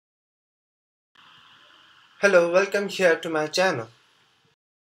Hello, welcome here to my channel.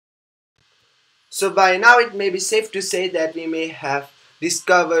 So by now it may be safe to say that we may have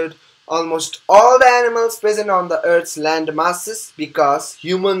discovered almost all the animals present on the Earth's land masses because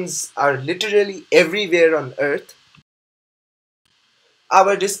humans are literally everywhere on Earth.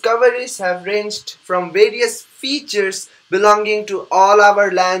 Our discoveries have ranged from various features belonging to all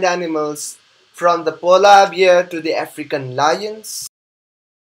our land animals, from the polar bear to the African lions,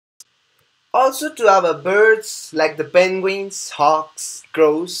 also to our birds like the penguins, hawks,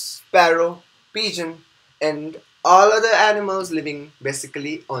 crows, sparrow, pigeon, and all other animals living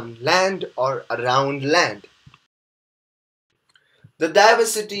basically on land or around land. The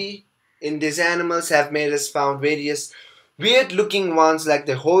diversity in these animals have made us found various weird looking ones like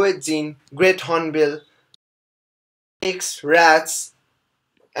the hoatzin, great hornbill, snakes, rats,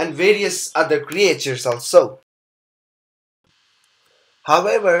 and various other creatures also.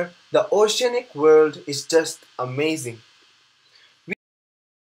 However, the oceanic world is just amazing.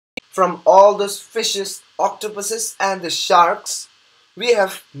 From all those fishes, octopuses, and the sharks, we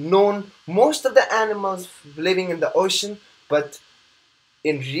have known most of the animals living in the ocean, but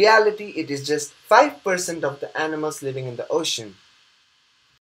in reality, it is just 5% of the animals living in the ocean.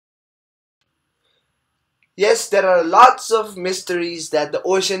 Yes, there are lots of mysteries that the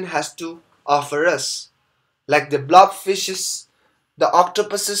ocean has to offer us, like the blobfishes, the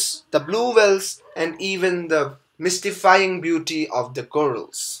octopuses, the blue whales, and even the mystifying beauty of the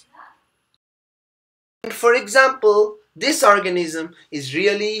corals. For example, this organism is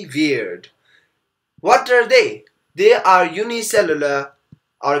really weird. What are they? They are unicellular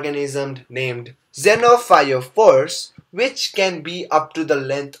organisms named Xenophyophores, which can be up to the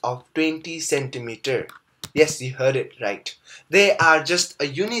length of 20 centimeter. Yes, you heard it right. They are just a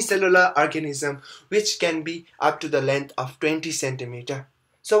unicellular organism which can be up to the length of 20 centimeter.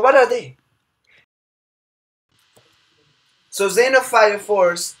 So what are they? So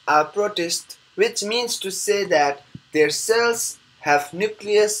xenophyophores are protists, which means to say that their cells have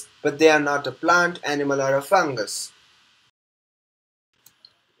nucleus, but they are not a plant, animal, or a fungus.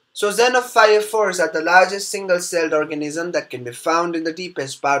 So xenophyophores are the largest single-celled organism that can be found in the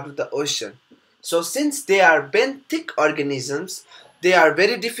deepest part of the ocean. So since they are benthic organisms, they are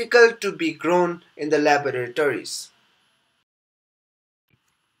very difficult to be grown in the laboratories.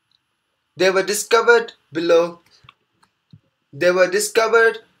 They were discovered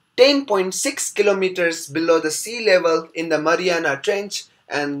 10.6 kilometers below the sea level in the Mariana Trench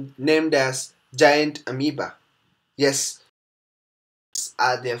and named as giant amoeba. Yes, these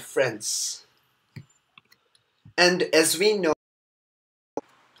are their friends. And as we know,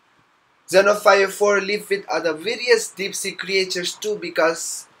 Xenophyophore live with other various deep sea creatures too,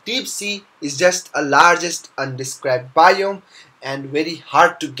 because deep sea is just a largest undescribed biome and very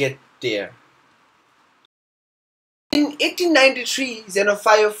hard to get there. In 1893,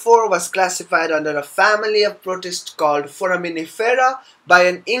 Xenophyophore was classified under a family of protists called Foraminifera by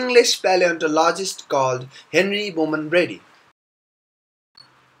an English paleontologist called Henry Bowman Brady.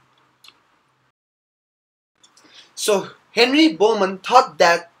 So Henry Bowman thought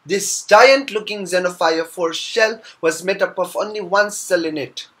that this giant-looking Xenophyophore shell was made up of only one cell in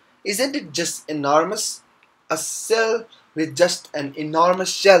it. Isn't it just enormous? A cell with just an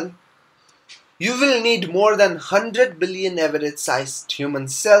enormous shell. You will need more than 100 billion average-sized human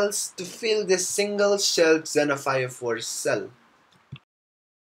cells to fill this single-shelled Xenophyophore cell.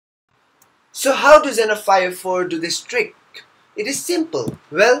 So how do Xenophyophore do this trick? It is simple.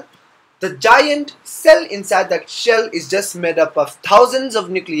 Well, the giant cell inside that shell is just made up of thousands of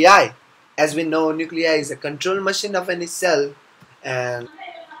nuclei. As we know, nuclei is a control machine of any cell, and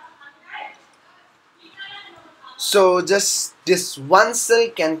so just this one cell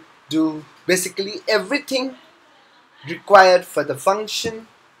can do basically everything required for the function.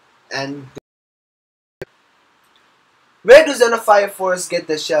 And where do xenophyophores get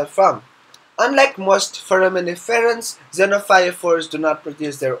their shell from? Unlike most foraminiferans, xenophyophores do not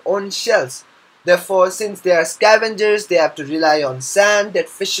produce their own shells. Therefore, since they are scavengers, they have to rely on sand, dead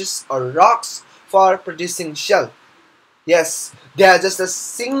fishes, or rocks for producing shell. Yes, they are just a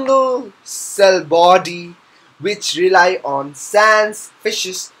single cell body which rely on sands,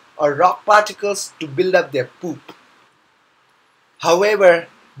 fishes, or rock particles to build up their poop. However,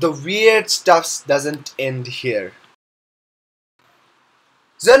 the weird stuff doesn't end here.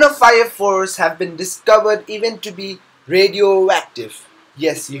 Xenophyophores have been discovered even to be radioactive.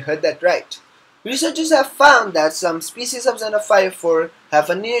 Yes, you heard that right. Researchers have found that some species of Xenophyophore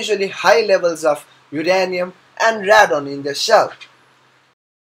have unusually high levels of uranium and radon in their shell.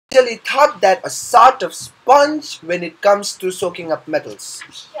 Usually thought that a sort of sponge when it comes to soaking up metals.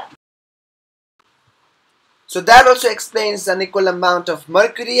 So that also explains the unequal amount of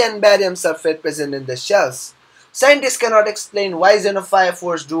mercury and barium sulfate present in the shells. Scientists cannot explain why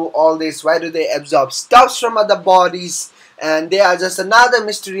xenophyophores do all this, why do they absorb stuffs from other bodies, and they are just another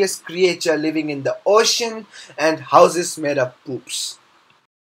mysterious creature living in the ocean and houses made of poops.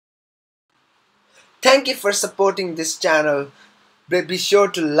 Thank you for supporting this channel. Be sure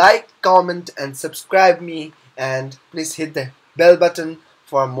to like, comment and subscribe me, and please hit the bell button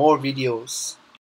for more videos.